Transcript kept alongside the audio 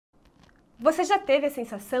Você já teve a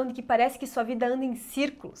sensação de que parece que sua vida anda em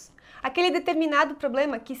círculos? Aquele determinado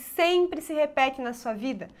problema que sempre se repete na sua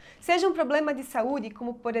vida? Seja um problema de saúde,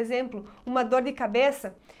 como por exemplo, uma dor de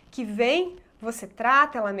cabeça, que vem, você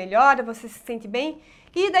trata, ela melhora, você se sente bem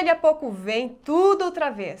e dali a pouco vem tudo outra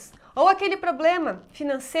vez. Ou aquele problema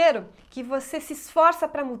financeiro que você se esforça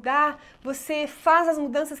para mudar, você faz as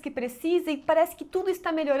mudanças que precisa e parece que tudo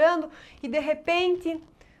está melhorando e de repente...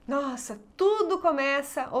 nossa, tudo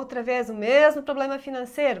começa outra vez o mesmo problema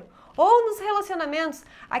financeiro. Ou nos relacionamentos,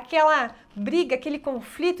 aquela briga, aquele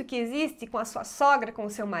conflito que existe com a sua sogra, com o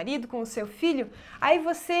seu marido, com o seu filho. Aí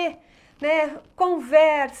você,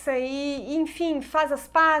 conversa e, enfim, faz as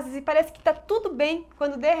pazes e parece que está tudo bem,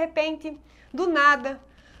 quando de repente, do nada,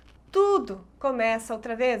 tudo começa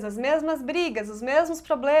outra vez, as mesmas brigas, os mesmos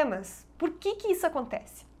problemas. Por que isso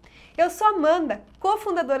acontece? Eu sou Amanda,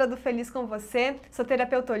 cofundadora do Feliz com Você, sou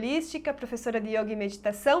terapeuta holística, professora de yoga e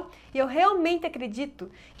meditação e eu realmente acredito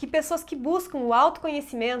que pessoas que buscam o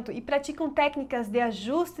autoconhecimento e praticam técnicas de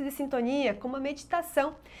ajuste de sintonia, como a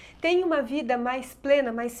meditação, têm uma vida mais plena,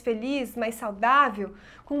 mais feliz, mais saudável,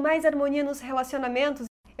 com mais harmonia nos relacionamentos.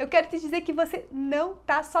 Eu quero te dizer que você não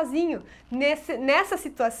está sozinho nessa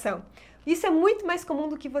situação. Isso é muito mais comum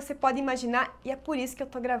do que você pode imaginar e é por isso que eu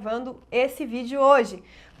estou gravando esse vídeo hoje.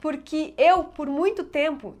 Porque eu, por muito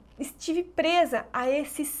tempo, estive presa a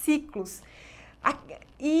esses ciclos.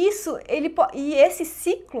 E esse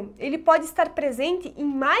ciclo, ele pode estar presente em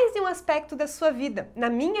mais de um aspecto da sua vida. Na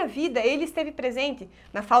minha vida, ele esteve presente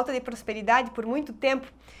na falta de prosperidade por muito tempo.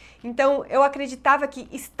 Então, eu acreditava que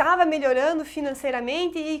estava melhorando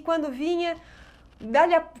financeiramente e quando via,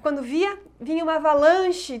 vinha uma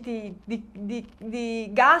avalanche de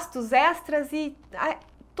gastos extras e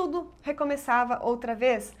tudo recomeçava outra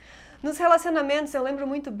vez. Nos relacionamentos, eu lembro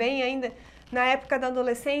muito bem ainda, na época da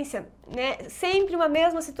adolescência, sempre uma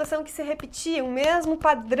mesma situação que se repetia, um mesmo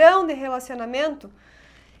padrão de relacionamento.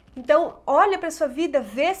 Então, olha para a sua vida,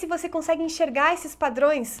 vê se você consegue enxergar esses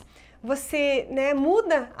padrões. Você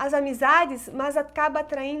muda as amizades, mas acaba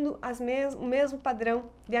atraindo o mesmo padrão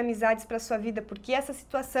de amizades para a sua vida, porque essa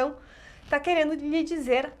situação está querendo lhe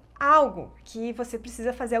dizer algo, que você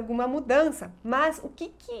precisa fazer alguma mudança. Mas o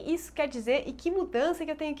que isso quer dizer e que mudança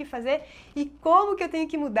que eu tenho que fazer e como que eu tenho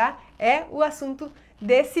que mudar é o assunto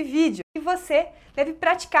desse vídeo. E você deve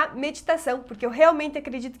praticar meditação, porque eu realmente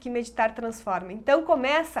acredito que meditar transforma. Então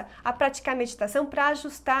começa a praticar meditação para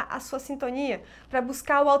ajustar a sua sintonia, para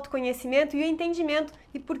buscar o autoconhecimento e o entendimento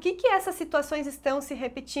de por que essas situações estão se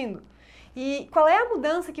repetindo. E qual é a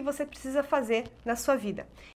mudança que você precisa fazer na sua vida?